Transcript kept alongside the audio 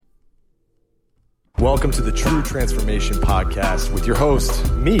Welcome to the True Transformation Podcast with your host,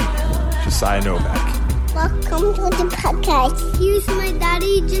 me, Josiah Novak. Welcome to the podcast. Here's my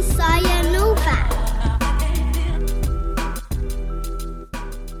daddy, Josiah Novak.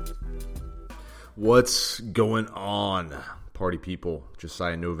 What's going on, party people?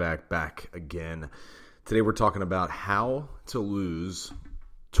 Josiah Novak back again. Today we're talking about how to lose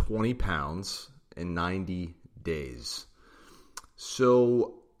 20 pounds in 90 days.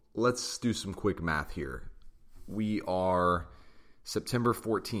 So let's do some quick math here. We are September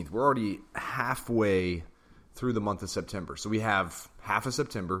 14th. We're already halfway through the month of September. So we have half of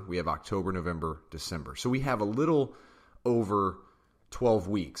September. We have October, November, December. So we have a little over 12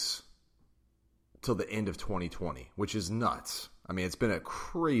 weeks till the end of 2020, which is nuts. I mean, it's been a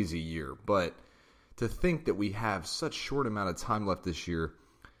crazy year, but to think that we have such short amount of time left this year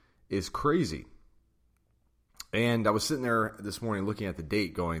is crazy. And I was sitting there this morning looking at the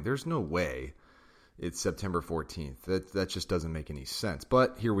date going, there's no way it's September 14th. That just doesn't make any sense.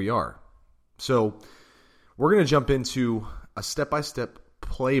 But here we are. So we're going to jump into a step-by-step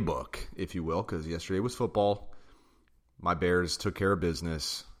playbook, if you will, because yesterday was football. My Bears took care of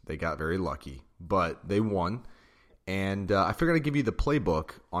business. They got very lucky, but they won. And I figured I'd give you the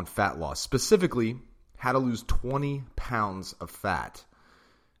playbook on fat loss, specifically how to lose 20 pounds of fat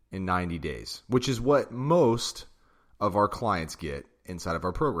in 90 days, which is what most of our clients get inside of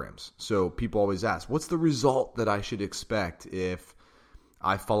our programs. So people always ask, what's the result that I should expect if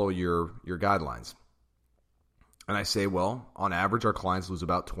I follow your guidelines? And I say, well, on average, our clients lose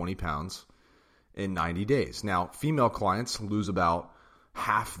about 20 pounds in 90 days. Now, female clients lose about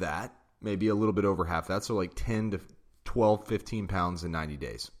half that, maybe a little bit over half that, so like 10 to 12, 15 pounds in 90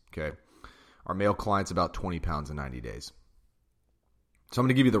 days, okay? Our male clients about 20 pounds in 90 days. So I'm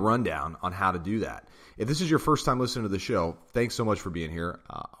going to give you the rundown on how to do that. If this is your first time listening to the show, thanks so much for being here.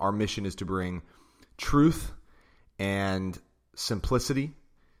 Our mission is to bring truth and simplicity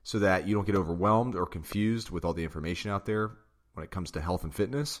so that you don't get overwhelmed or confused with all the information out there when it comes to health and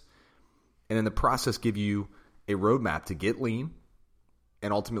fitness. And in the process, give you a roadmap to get lean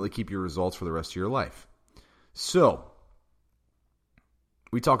and ultimately keep your results for the rest of your life. So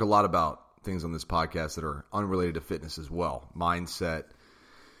we talk a lot about things on this podcast that are unrelated to fitness as well. Mindset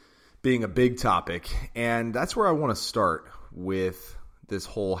being a big topic. And that's where I want to start with this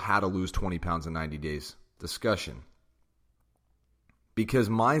whole how to lose 20 pounds in 90 days discussion. Because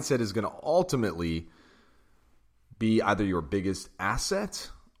mindset is going to ultimately be either your biggest asset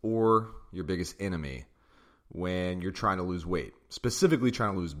or your biggest enemy when you're trying to lose weight, specifically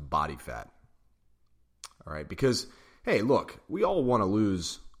trying to lose body fat. All right, because, hey, look, we all want to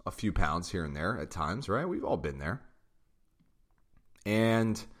lose a few pounds here and there at times, right? We've all been there.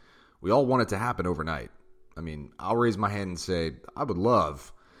 And we all want it to happen overnight. I mean, I'll raise my hand and say, I would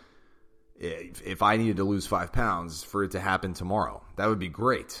love if I needed to lose 5 pounds for it to happen tomorrow. That would be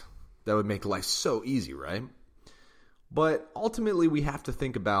great. That would make life so easy, right? But ultimately, we have to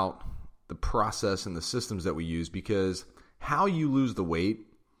think about the process and the systems that we use, because how you lose the weight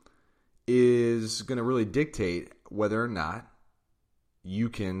is going to really dictate whether or not you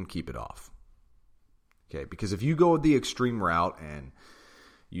can keep it off. Okay, because if you go the extreme route and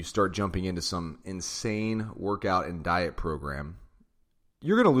you start jumping into some insane workout and diet program,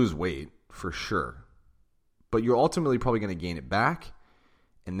 you're going to lose weight for sure. But you're ultimately probably going to gain it back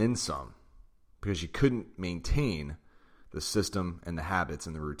and then some, because you couldn't maintain the system and the habits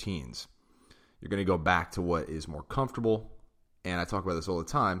and the routines. You're going to go back to what is more comfortable. And I talk about this all the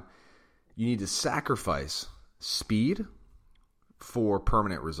time. You need to sacrifice speed for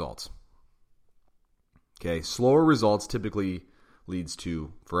permanent results. Okay, slower results typically leads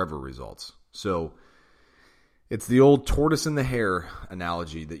to forever results. So it's the old tortoise and the hare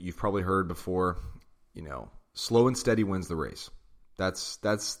analogy that you've probably heard before. You know, slow and steady wins the race. That's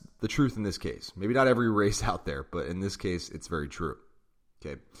the truth in this case. Maybe not every race out there, but in this case, it's very true.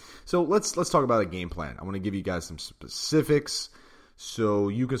 Okay, so let's talk about a game plan. I want to give you guys some specifics so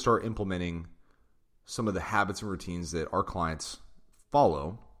you can start implementing some of the habits and routines that our clients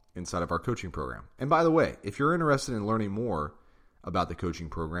follow inside of our coaching program. And by the way, if you're interested in learning more about the coaching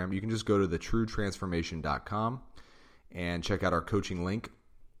program, you can just go to thetruetransformation.com and check out our coaching link.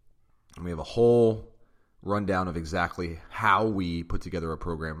 And we have a whole rundown of exactly how we put together a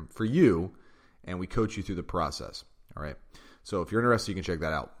program for you, and we coach you through the process. All right. So if you're interested, you can check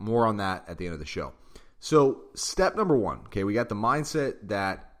that out. More on that at the end of the show. So step number one, okay, we got the mindset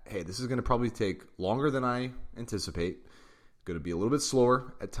that, hey, this is going to probably take longer than I anticipate. Going to be a little bit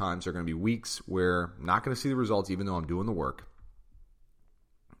slower at times. There are going to be weeks where I'm not going to see the results even though I'm doing the work.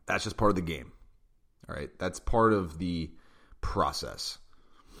 That's just part of the game. All right. That's part of the process.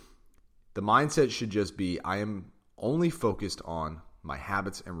 The mindset should just be, I am only focused on my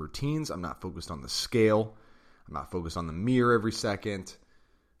habits and routines. I'm not focused on the scale. I'm not focused on the mirror every second.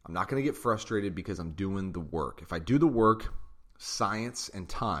 I'm not going to get frustrated because I'm doing the work. If I do the work, science and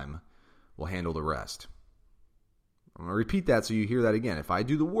time will handle the rest. I'm going to repeat that so you hear that again. If I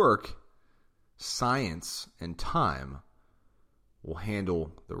do the work, science and time will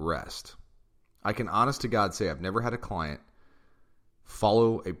handle the rest. I can honest to God say I've never had a client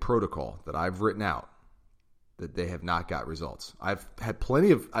follow a protocol that I've written out that they have not got results. I've had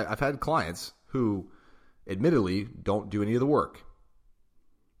clients who admittedly don't do any of the work.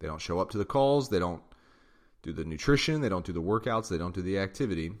 They don't show up to the calls. They don't do the nutrition. They don't do the workouts. They don't do the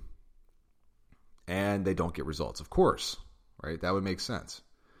activity. And they don't get results, of course, right? That would make sense.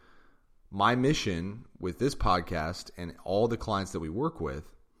 My mission with this podcast and all the clients that we work with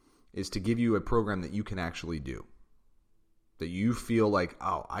is to give you a program that you can actually do. That you feel like,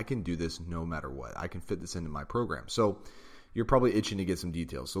 oh, I can do this no matter what. I can fit this into my program. So you're probably itching to get some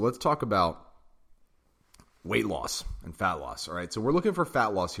details. So let's talk about weight loss and fat loss. All right. So we're looking for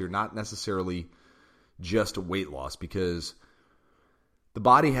fat loss here, not necessarily just weight loss, because the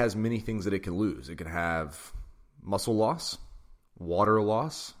body has many things that it can lose. It can have muscle loss, water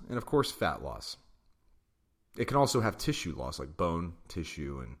loss, and of course, fat loss. It can also have tissue loss, like bone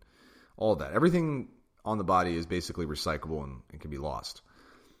tissue and all that. Everything on the body is basically recyclable and can be lost.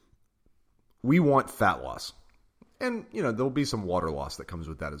 We want fat loss. And, there'll be some water loss that comes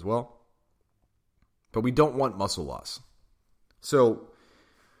with that as well. But we don't want muscle loss. So,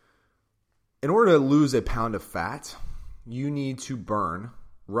 in order to lose a pound of fat, you need to burn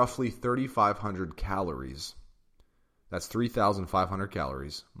roughly 3,500 calories. That's 3,500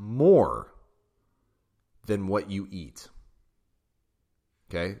 calories more than what you eat.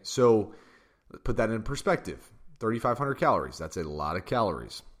 Okay, so put that in perspective. 3,500 calories, that's a lot of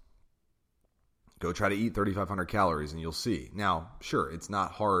calories. Go try to eat 3,500 calories and you'll see. Now, sure, it's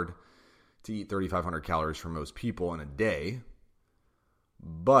not hard to eat 3,500 calories for most people in a day.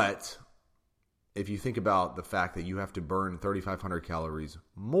 But if you think about the fact that you have to burn 3,500 calories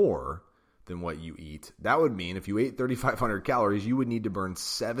more than what you eat, that would mean if you ate 3,500 calories, you would need to burn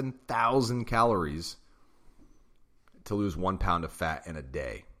 7,000 calories to lose 1 pound of fat in a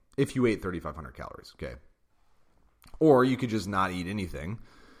day. If you ate 3,500 calories, okay? Or you could just not eat anything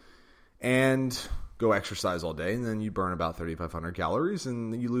and go exercise all day, and then you burn about 3,500 calories,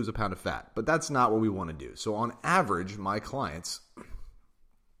 and you lose a pound of fat. But that's not what we want to do. So on average, my clients,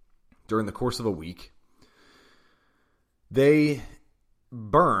 during the course of a week, they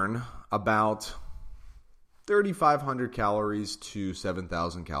burn about 3,500 calories to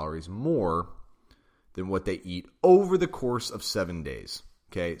 7,000 calories more than what they eat over the course of 7 days.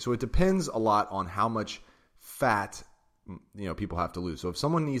 Okay, so it depends a lot on how much fat people have to lose. So if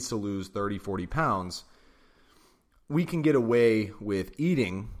someone needs to lose 30, 40 pounds, we can get away with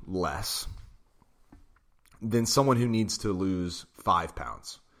eating less than someone who needs to lose 5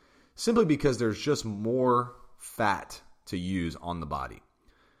 pounds. Simply because there's just more fat to use on the body.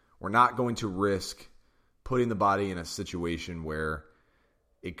 We're not going to risk putting the body in a situation where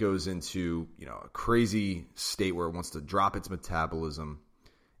it goes into, a crazy state where it wants to drop its metabolism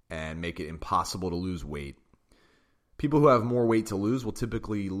and make it impossible to lose weight. People who have more weight to lose will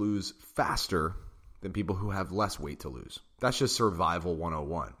typically lose faster than people who have less weight to lose. That's just survival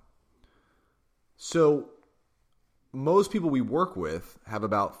 101. So most people we work with have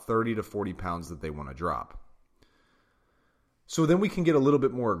about 30 to 40 pounds that they want to drop. So then we can get a little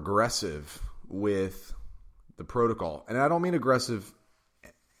bit more aggressive with the protocol. And I don't mean aggressive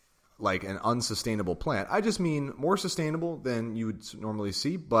like an unsustainable plan. I just mean more sustainable than you would normally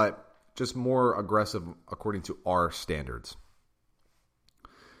see, but just more aggressive according to our standards.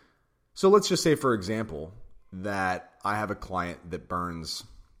 So let's just say, for example, that I have a client that burns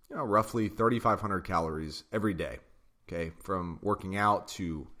roughly 3,500 calories every day, okay, from working out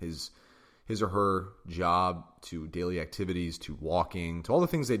to his or her job to daily activities to walking to all the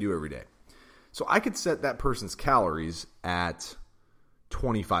things they do every day. So I could set that person's calories at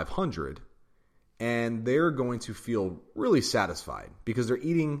 2,500 and they're going to feel really satisfied because they're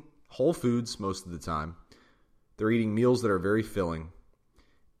eating whole foods most of the time. They're eating meals that are very filling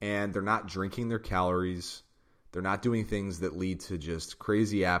and they're not drinking their calories. They're not doing things that lead to just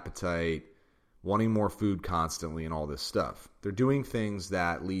crazy appetite, wanting more food constantly and all this stuff. They're doing things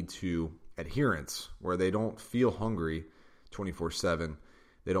that lead to adherence where they don't feel hungry 24/7.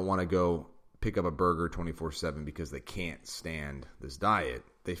 They don't want to go pick up a burger 24/7 because they can't stand this diet.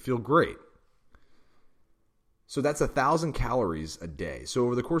 They feel great. So that's 1,000 calories a day. So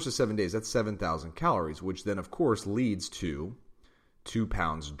over the course of 7 days, that's 7,000 calories, which then, of course, leads to 2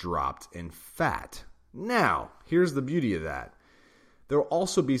 pounds dropped in fat. Now, here's the beauty of that. There'll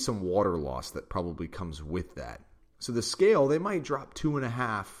also be some water loss that probably comes with that. So the scale, they might drop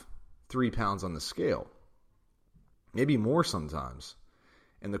 2.5, 3 pounds on the scale. Maybe more sometimes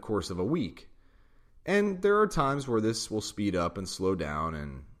in the course of a week. And there are times where this will speed up and slow down,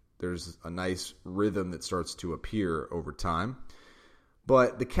 and there's a nice rhythm that starts to appear over time.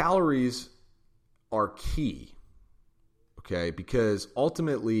 But the calories are key, okay? Because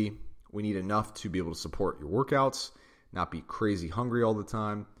ultimately, we need enough to be able to support your workouts, not be crazy hungry all the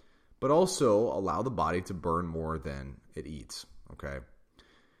time, but also allow the body to burn more than it eats, okay?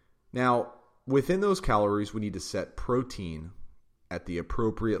 Now, within those calories, we need to set protein at the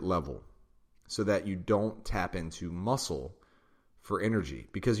appropriate level so that you don't tap into muscle for energy,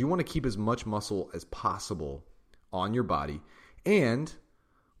 because you want to keep as much muscle as possible on your body. And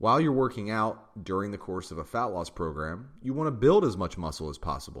while you're working out during the course of a fat loss program, you want to build as much muscle as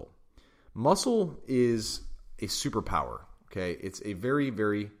possible. Muscle is a superpower, okay? It's a very,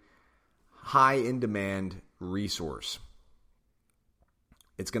 very high in demand resource.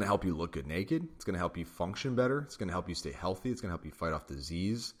 It's going to help you look good naked. It's going to help you function better. It's going to help you stay healthy. It's going to help you fight off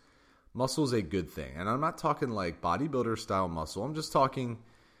disease. Muscle is a good thing. And I'm not talking like bodybuilder style muscle. I'm just talking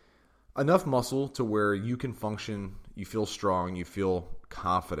enough muscle to where you can function, you feel strong, you feel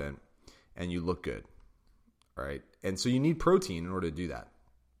confident, and you look good. All right. And so you need protein in order to do that.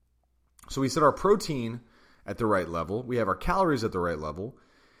 So we set our protein at the right level. We have our calories at the right level.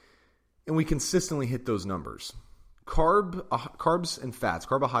 And we consistently hit those numbers. Carbs and fats,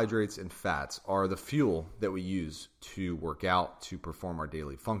 carbohydrates and fats are the fuel that we use to work out, to perform our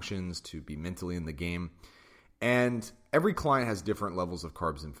daily functions, to be mentally in the game. And every client has different levels of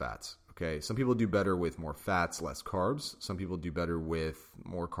carbs and fats. Okay, some people do better with more fats, less carbs. Some people do better with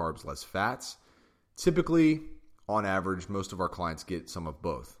more carbs, less fats. Typically, on average, most of our clients get some of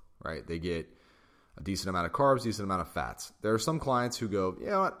both, right? They get a decent amount of carbs, decent amount of fats. There are some clients who go, you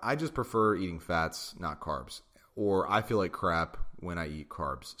know what, I just prefer eating fats, not carbs. Or I feel like crap when I eat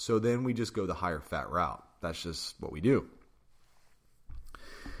carbs. So then we just go the higher fat route. That's just what we do.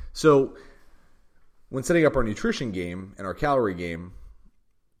 So when setting up our nutrition game and our calorie game,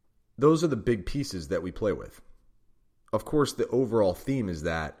 those are the big pieces that we play with. Of course, the overall theme is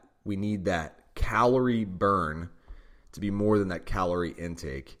that we need that calorie burn to be more than that calorie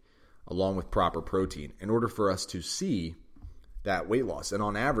intake, along with proper protein, in order for us to see that weight loss. And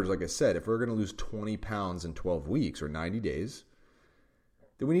on average, like I said, if we're going to lose 20 pounds in 12 weeks or 90 days,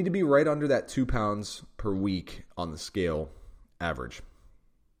 then we need to be right under that 2 pounds per week on the scale average,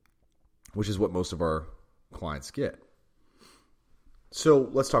 which is what most of our clients get. So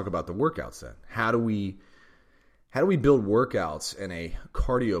let's talk about the workouts then. How do we build workouts in a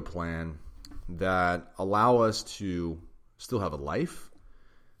cardio plan that allow us to still have a life,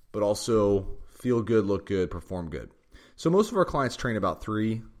 but also feel good, look good, perform good? So most of our clients train about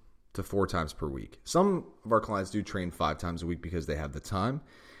 3 to 4 times per week. Some of our clients do train 5 times a week because they have the time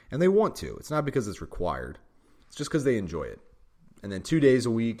and they want to. It's not because it's required. It's just because they enjoy it. And then 2 days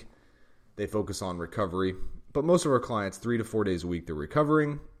a week, they focus on recovery. But most of our clients, 3 to 4 days a week, they're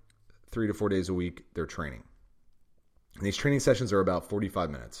recovering. 3 to 4 days a week, they're training. And these training sessions are about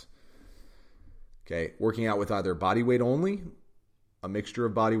 45 minutes. Okay, working out with either body weight only, a mixture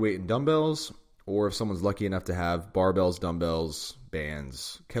of body weight and dumbbells, or if someone's lucky enough to have barbells, dumbbells,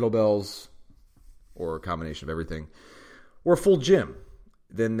 bands, kettlebells, or a combination of everything, or a full gym,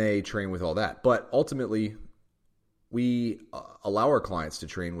 then they train with all that. But ultimately, we allow our clients to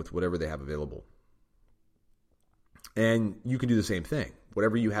train with whatever they have available. And you can do the same thing.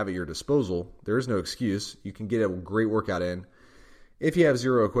 Whatever you have at your disposal, there is no excuse. You can get a great workout in if you have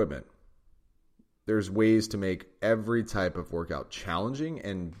zero equipment. There's ways to make every type of workout challenging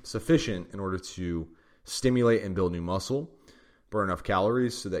and sufficient in order to stimulate and build new muscle, burn enough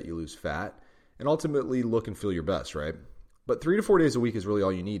calories so that you lose fat, and ultimately look and feel your best, right? But 3 to 4 days a week is really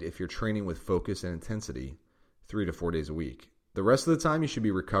all you need if you're training with focus and intensity 3 to 4 days a week. The rest of the time you should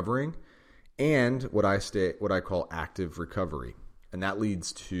be recovering and what I call active recovery. And that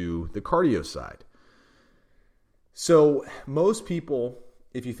leads to the cardio side. So most people,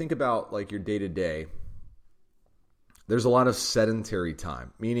 if you think about like your day-to-day, there's a lot of sedentary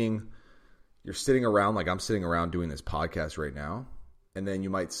time, meaning you're sitting around, like I'm sitting around doing this podcast right now, and then you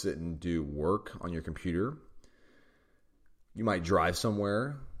might sit and do work on your computer. You might drive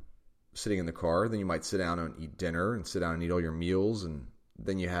somewhere, sitting in the car. Then you might sit down and eat dinner and sit down and eat all your meals. And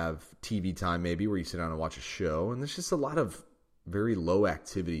then you have TV time maybe where you sit down and watch a show. And there's just a lot of very low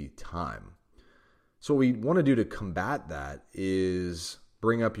activity time. So what we want to do to combat that is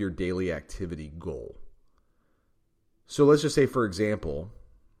bring up your daily activity goal. So let's just say, for example,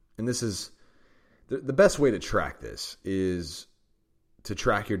 and this is the best way to track this is to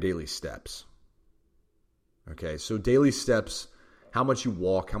track your daily steps. Okay, so daily steps, how much you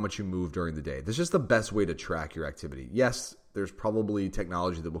walk, how much you move during the day. This is just the best way to track your activity. Yes, there's probably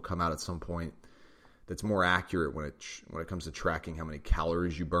technology that will come out at some point that's more accurate when it comes to tracking how many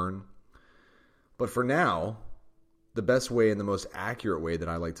calories you burn. But for now, the best way and the most accurate way that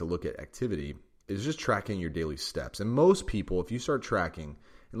I like to look at activity is just tracking your daily steps. And most people, if you start tracking,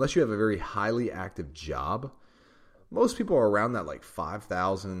 unless you have a very highly active job, most people are around that like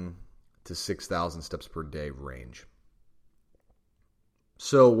 5,000 to 6,000 steps per day range.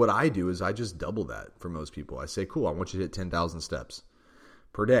 So what I do is I just double that for most people. I say, cool, I want you to hit 10,000 steps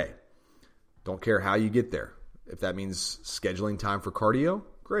per day. Don't care how you get there. If that means scheduling time for cardio,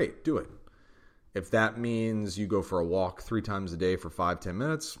 great, do it. If that means you go for a walk 3 times a day for 5-10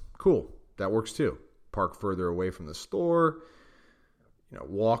 minutes, cool, that works too. Park further away from the store,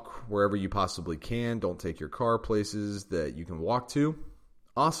 walk wherever you possibly can. Don't take your car places that you can walk to.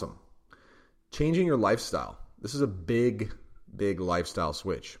 Awesome. Changing your lifestyle. This is a big lifestyle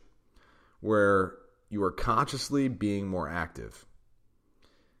switch where you are consciously being more active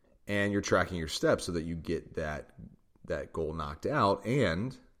and you're tracking your steps so that you get that goal knocked out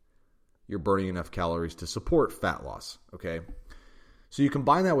and you're burning enough calories to support fat loss, okay? So you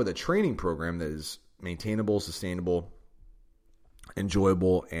combine that with a training program that is maintainable, sustainable,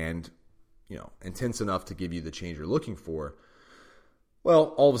 enjoyable, and intense enough to give you the change you're looking for.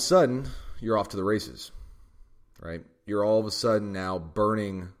 Well, all of a sudden, you're off to the races, right? You're all of a sudden now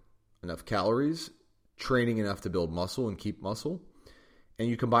burning enough calories, training enough to build muscle and keep muscle, and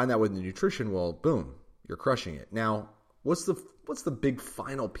you combine that with the nutrition, well, boom, you're crushing it. Now, what's the big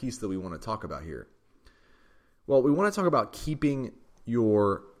final piece that we want to talk about here? Well, we want to talk about keeping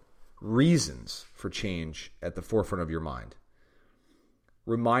your reasons for change at the forefront of your mind.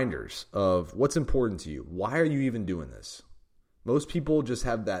 Reminders of what's important to you. Why are you even doing this? Most people just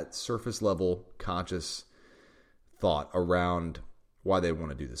have that surface level conscious thought around why they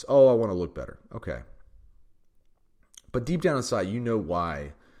want to do this. Oh, I want to look better. Okay. But deep down inside, you know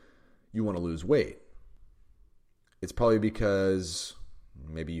why you want to lose weight. It's probably because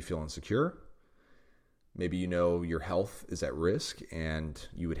maybe you feel insecure. Maybe you know your health is at risk and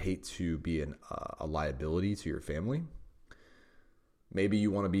you would hate to be a liability to your family. Maybe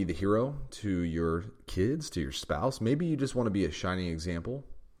you want to be the hero to your kids, to your spouse. Maybe you just want to be a shining example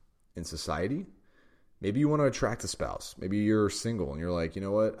in society. Maybe you want to attract a spouse. Maybe you're single and you're like, you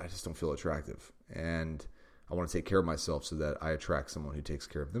know what? I just don't feel attractive. And I want to take care of myself so that I attract someone who takes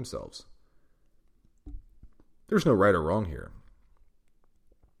care of themselves. There's no right or wrong here.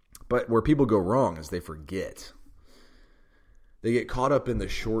 But where people go wrong is they forget. They get caught up in the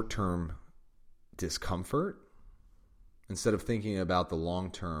short-term discomfort instead of thinking about the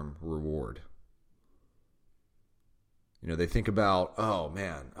long-term reward. They think about, oh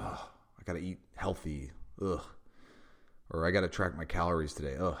man, I got to eat healthy, or I got to track my calories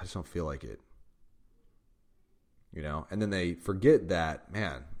today. I just don't feel like it. And then they forget that,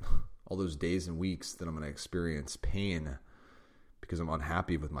 man, all those days and weeks that I'm going to experience pain because I'm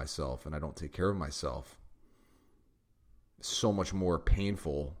unhappy with myself and I don't take care of myself, is so much more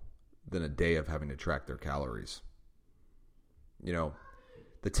painful than a day of having to track their calories. The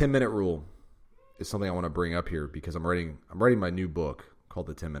 10-minute rule is something I want to bring up here because I'm writing my new book called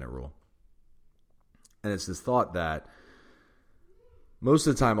The 10-Minute Rule. And it's this thought that most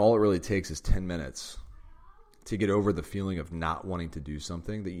of the time, all it really takes is 10 minutes to get over the feeling of not wanting to do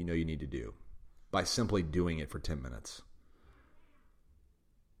something that you know you need to do by simply doing it for 10 minutes.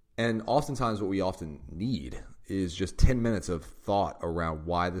 And oftentimes what we often need is just 10 minutes of thought around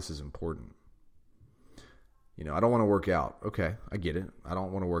why this is important. I don't want to work out. Okay, I get it. I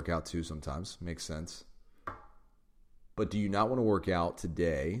don't want to work out too sometimes. Makes sense. But do you not want to work out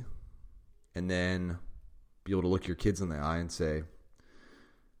today and then be able to look your kids in the eye and say,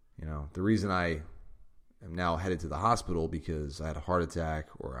 the reason I am now headed to the hospital because I had a heart attack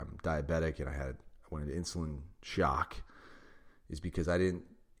or I'm diabetic and I went into insulin shock is because I didn't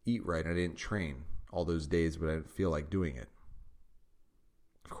eat right and I didn't train all those days, but I didn't feel like doing it.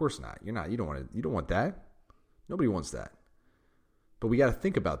 Of course not. You don't want that. Nobody wants that. But we got to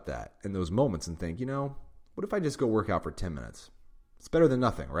think about that in those moments and think, what if I just go work out for 10 minutes? It's better than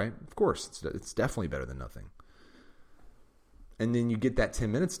nothing, right? Of course, it's definitely better than nothing. And then you get that 10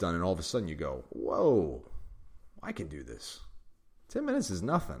 minutes done and all of a sudden you go, whoa, I can do this. 10 minutes is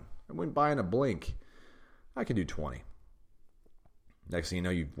nothing. I went by in a blink. I can do 20. Next thing you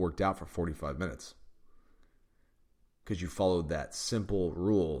know, you've worked out for 45 minutes because you followed that simple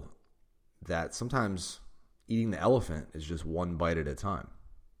rule that sometimes eating the elephant is just one bite at a time.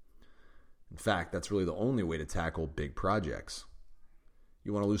 In fact, that's really the only way to tackle big projects.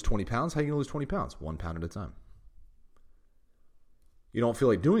 You want to lose 20 pounds? How are you going to lose 20 pounds? 1 pound at a time. You don't feel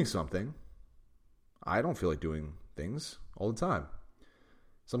like doing something. I don't feel like doing things all the time.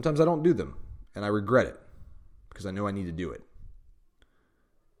 Sometimes I don't do them, and I regret it because I know I need to do it.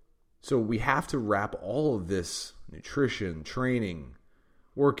 So we have to wrap all of this nutrition, training,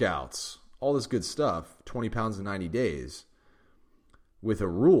 workouts, all this good stuff, 20 pounds in 90 days, with a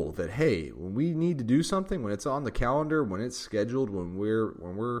rule that, hey, when we need to do something, when it's on the calendar, when it's scheduled, when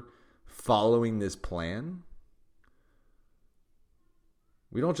we're following this plan,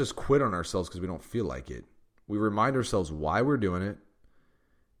 we don't just quit on ourselves because we don't feel like it. We remind ourselves why we're doing it,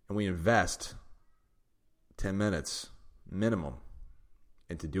 and we invest 10 minutes minimum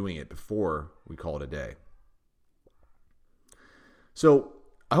into doing it before we call it a day. So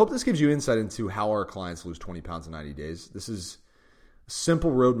I hope this gives you insight into how our clients lose 20 pounds in 90 days. This is a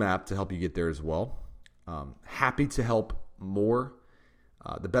simple roadmap to help you get there as well. Happy to help more.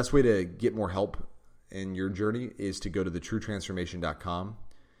 The best way to get more help in your journey is to go to thetruetransformation.com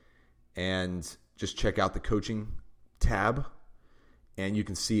and just check out the coaching tab, and you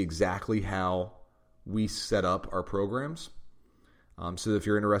can see exactly how we set up our programs. So if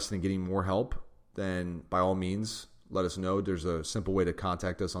you're interested in getting more help, then by all means, let us know. There's a simple way to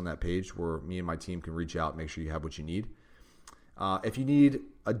contact us on that page where me and my team can reach out, make sure you have what you need. If you need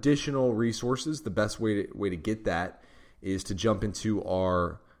additional resources, the best way to get that is to jump into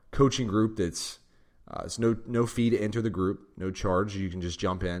our coaching group. That's it's no fee to enter the group, no charge. You can just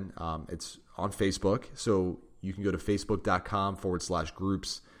jump in. It's on Facebook, so you can go to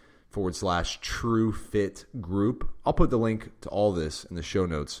facebook.com/groups/TrueFit I'll put the link to all this in the show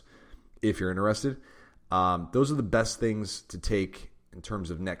notes if you're interested. Those are the best things to take in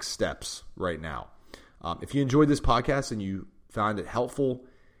terms of next steps right now. If you enjoyed this podcast and you found it helpful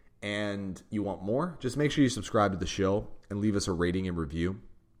and you want more, just make sure you subscribe to the show and leave us a rating and review.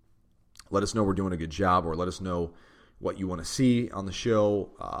 Let us know we're doing a good job, or let us know what you want to see on the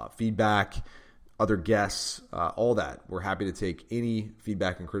show, feedback, other guests, all that. We're happy to take any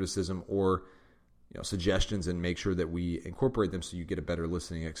feedback and criticism or suggestions and make sure that we incorporate them so you get a better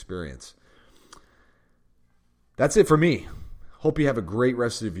listening experience. That's it for me. Hope you have a great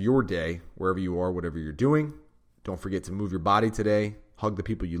rest of your day, wherever you are, whatever you're doing. Don't forget to move your body today. Hug the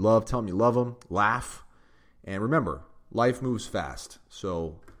people you love. Tell them you love them. Laugh. And remember, life moves fast,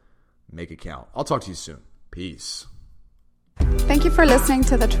 so make it count. I'll talk to you soon. Peace. Thank you for listening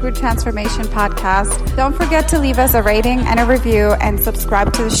to the True Transformation Podcast. Don't forget to leave us a rating and a review and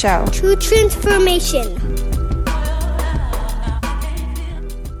subscribe to the show. True Transformation.